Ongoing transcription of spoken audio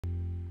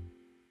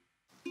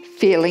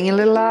Feeling a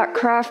little art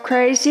craft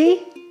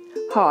crazy?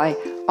 Hi,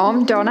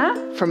 I'm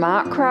Donna from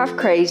Art Craft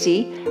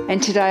Crazy,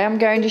 and today I'm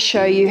going to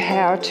show you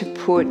how to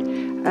put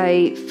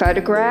a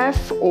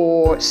photograph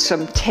or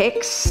some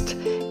text,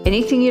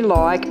 anything you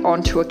like,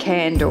 onto a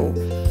candle.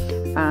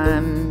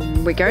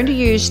 We're going to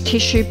use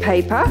tissue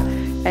paper,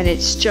 and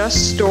it's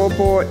just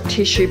store-bought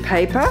tissue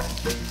paper.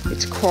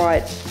 It's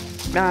quite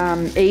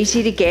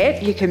easy to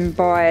get. You can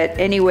buy it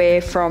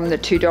anywhere from the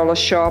 $2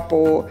 shop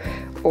or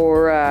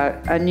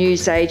a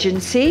news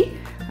agency.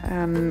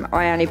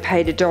 I only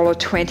paid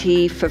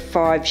 $1.20 for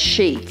 5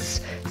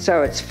 sheets,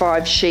 so it's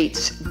 5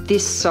 sheets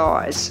this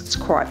size. It's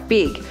quite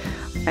big.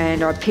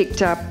 And I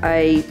picked up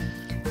a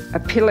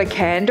pillar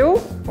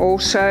candle,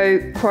 also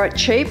quite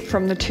cheap,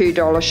 from the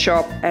 $2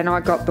 shop, and I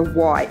got the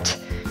white.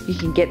 You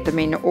can get them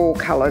in all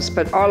colours,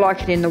 but I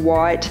like it in the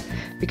white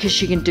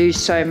because you can do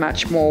so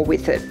much more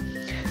with it.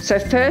 So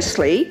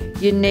firstly,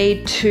 you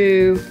need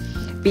to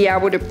be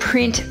able to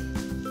print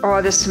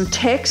either some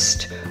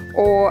text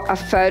or a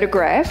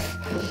photograph.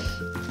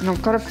 And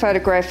I've got a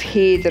photograph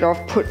here that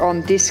I've put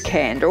on this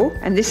candle,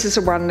 and this is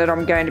the one that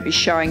I'm going to be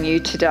showing you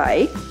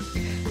today.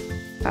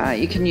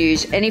 You can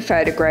use any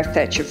photograph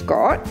that you've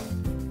got.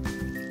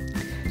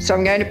 So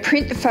I'm going to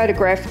print the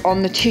photograph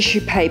on the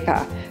tissue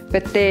paper,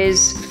 but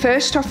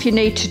first off you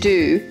need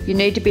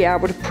to be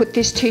able to put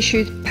this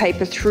tissue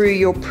paper through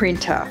your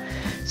printer.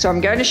 So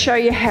I'm going to show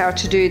you how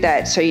to do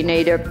that. So you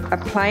need a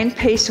plain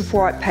piece of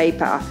white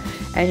paper,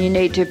 and you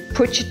need to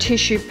put your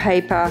tissue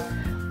paper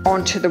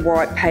onto the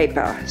white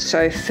paper.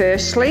 So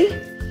firstly,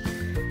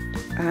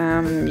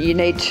 you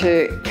need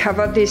to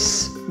cover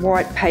this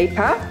white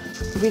paper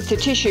with the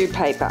tissue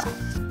paper.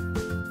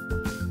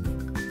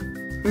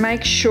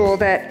 Make sure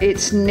that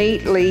it's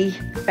neatly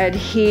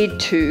adhered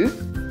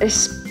to,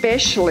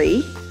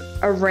 especially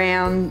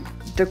around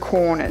the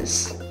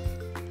corners.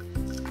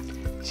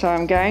 So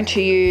I'm going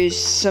to use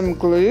some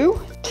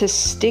glue to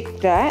stick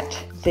that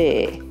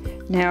there.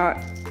 Now,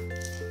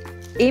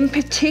 in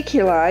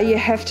particular, you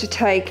have to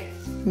take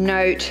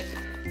note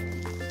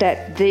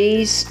that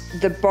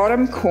the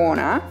bottom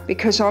corner,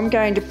 because I'm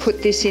going to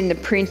put this in the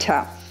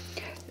printer,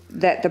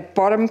 that the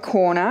bottom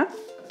corner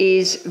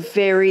is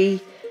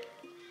very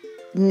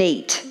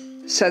neat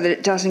so that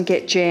it doesn't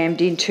get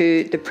jammed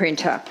into the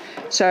printer.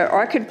 So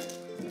I could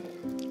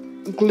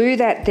glue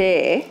that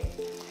there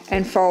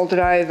and fold it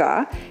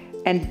over,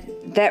 and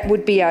that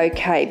would be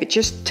okay, but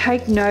just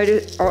take note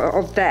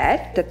of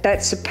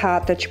that's the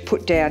part that you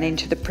put down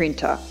into the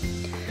printer.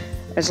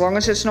 As long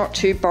as it's not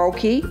too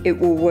bulky, it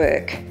will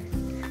work.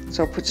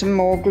 So I'll put some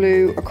more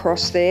glue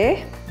across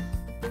there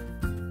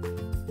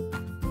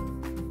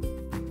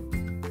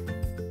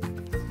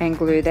and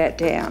glue that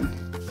down.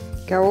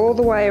 Go all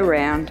the way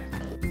around.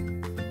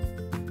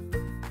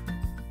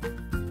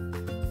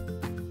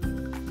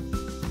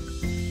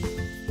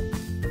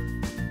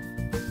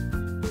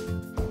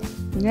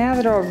 Now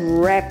that I've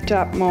wrapped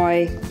up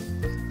my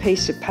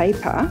piece of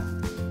paper,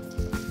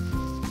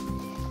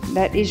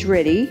 that is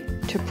ready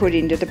to put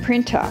into the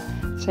printer.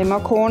 See, my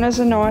corners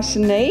are nice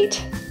and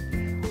neat.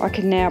 I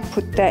can now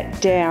put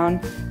that down,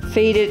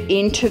 feed it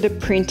into the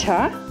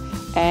printer,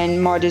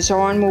 and my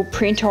design will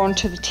print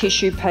onto the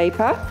tissue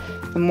paper.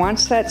 And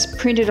once that's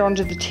printed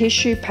onto the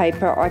tissue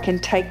paper, I can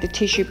take the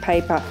tissue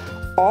paper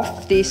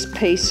off this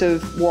piece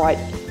of white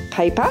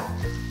paper,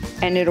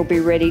 and it'll be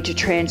ready to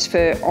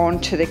transfer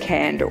onto the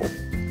candle.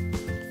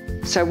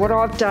 So what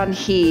I've done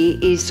here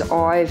is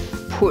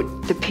I've put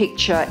the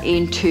picture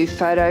into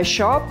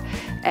Photoshop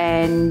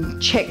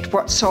and checked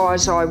what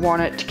size I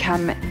want it to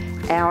come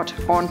out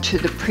onto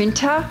the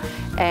printer,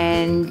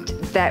 and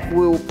that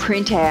will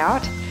print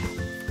out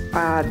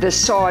the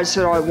size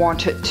that I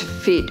want it to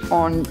fit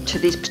onto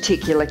this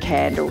particular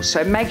candle.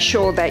 So make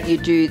sure that you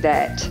do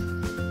that.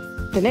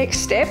 The next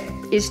step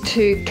is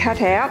to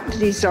cut out the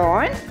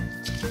design.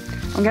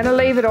 I'm going to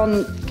leave it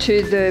on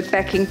to the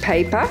backing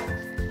paper,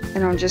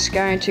 and I'm just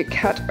going to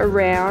cut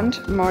around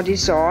my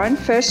design.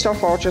 First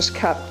off, I'll just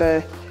cut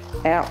the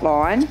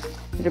outline.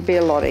 It'll be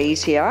a lot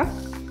easier.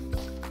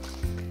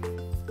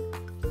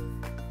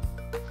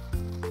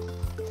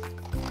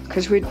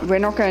 Because we're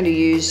not going to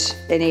use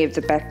any of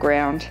the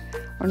background.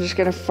 I'm just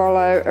going to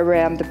follow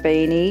around the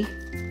beanie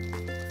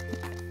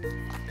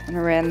and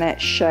around that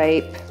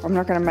shape. I'm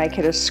not going to make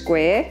it a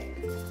square.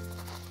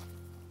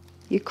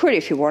 You could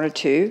if you wanted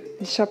to.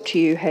 It's up to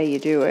you how you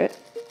do it.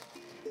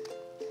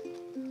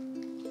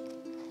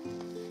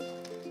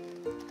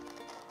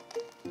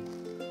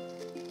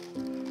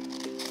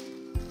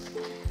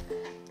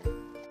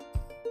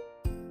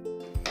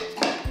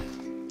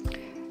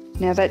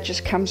 Now that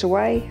just comes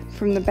away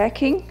from the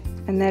backing,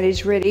 and that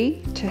is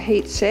ready to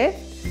heat set.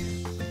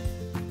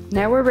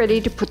 Now we're ready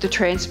to put the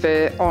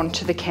transfer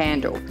onto the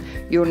candle.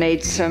 You'll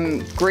need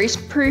some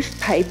greaseproof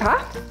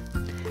paper,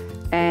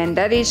 and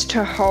that is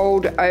to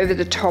hold over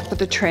the top of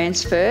the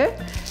transfer.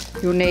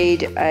 You'll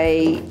need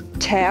a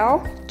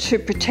towel to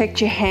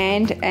protect your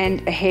hand and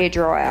a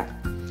hairdryer.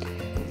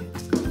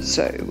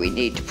 So we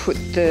need to put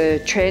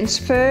the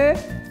transfer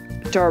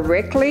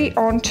directly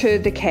onto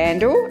the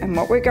candle, and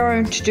what we're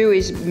going to do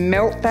is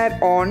melt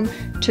that on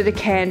to the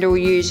candle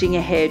using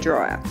a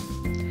hairdryer.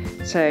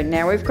 So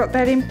now we've got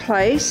that in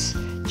place,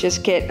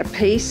 just get a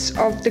piece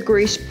of the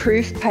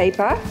grease-proof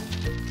paper,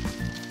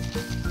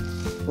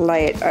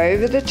 lay it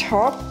over the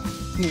top.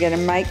 I'm going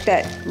to make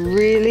that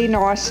really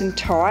nice and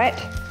tight.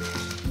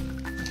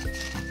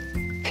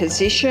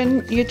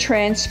 Position your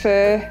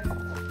transfer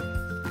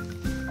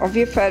of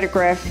your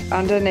photograph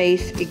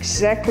underneath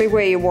exactly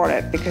where you want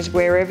it, because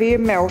wherever you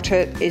melt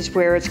it is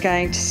where it's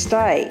going to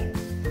stay.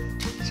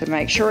 So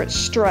make sure it's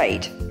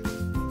straight.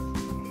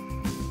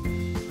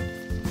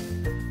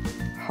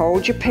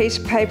 Hold your piece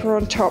of paper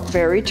on top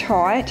very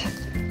tight,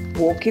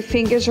 walk your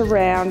fingers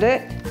around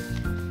it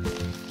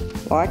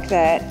like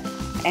that,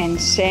 and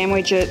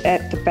sandwich it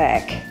at the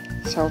back.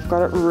 So I've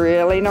got it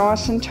really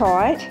nice and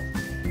tight.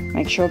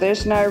 Make sure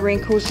there's no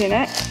wrinkles in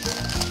it.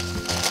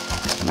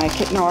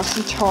 Make it nice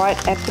and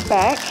tight at the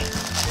back.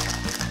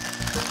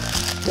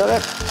 Got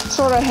to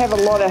sort of have a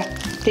lot of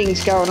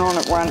things going on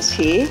at once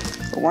here.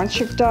 But once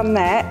you've done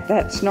that,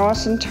 that's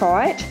nice and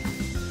tight.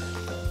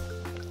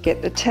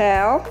 Get the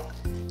towel.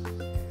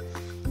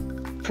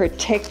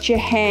 Protect your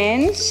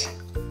hands.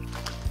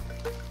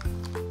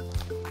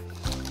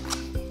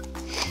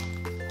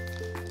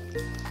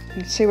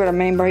 You see what I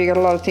mean by you got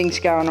a lot of things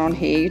going on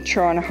here. You're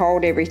trying to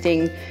hold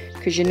everything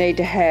because you need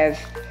to have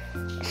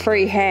a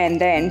free hand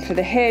then for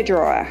the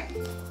hairdryer.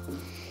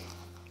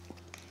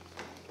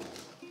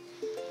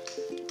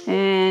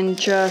 And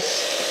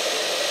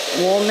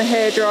just warm the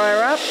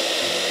hairdryer up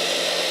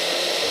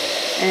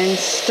and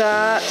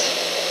start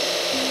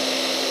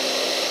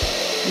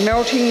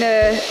melting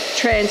the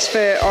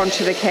transfer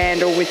onto the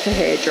candle with the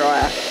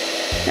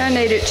hairdryer. Don't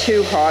need it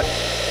too hot.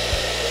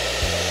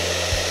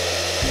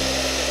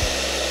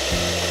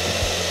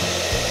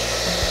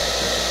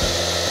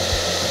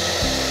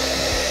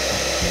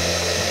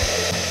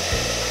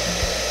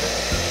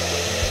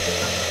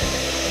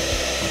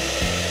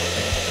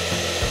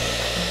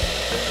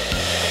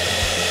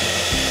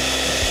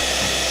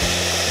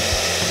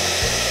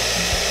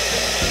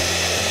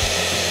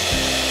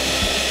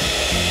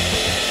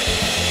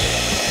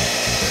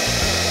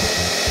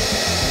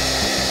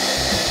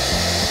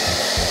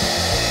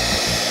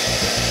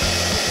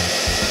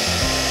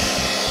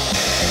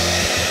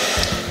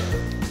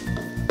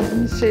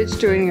 See, it's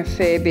doing a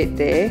fair bit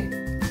there,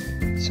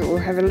 so we'll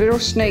have a little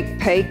sneak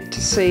peek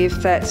to see if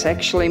that's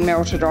actually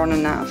melted on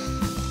enough.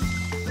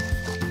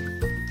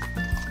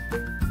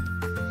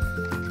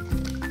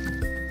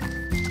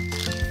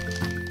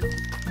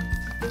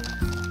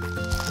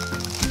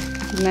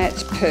 And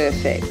that's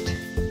perfect.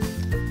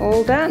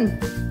 All done.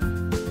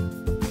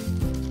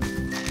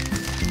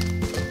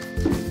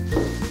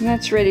 And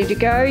that's ready to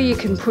go. You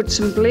can put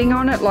some bling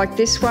on it like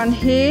this one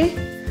here,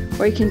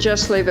 or you can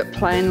just leave it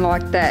plain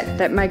like that.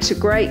 That makes a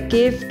great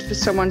gift for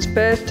someone's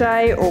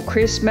birthday or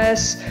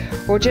Christmas,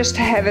 or just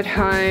to have at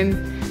home.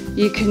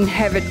 You can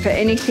have it for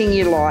anything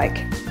you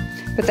like.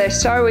 But they're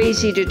so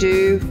easy to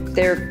do.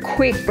 They're a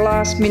quick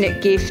last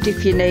minute gift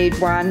if you need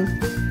one.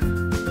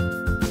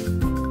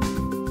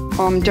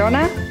 I'm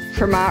Donna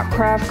from Art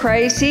Craft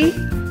Crazy.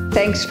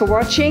 Thanks for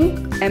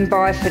watching, and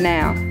bye for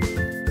now.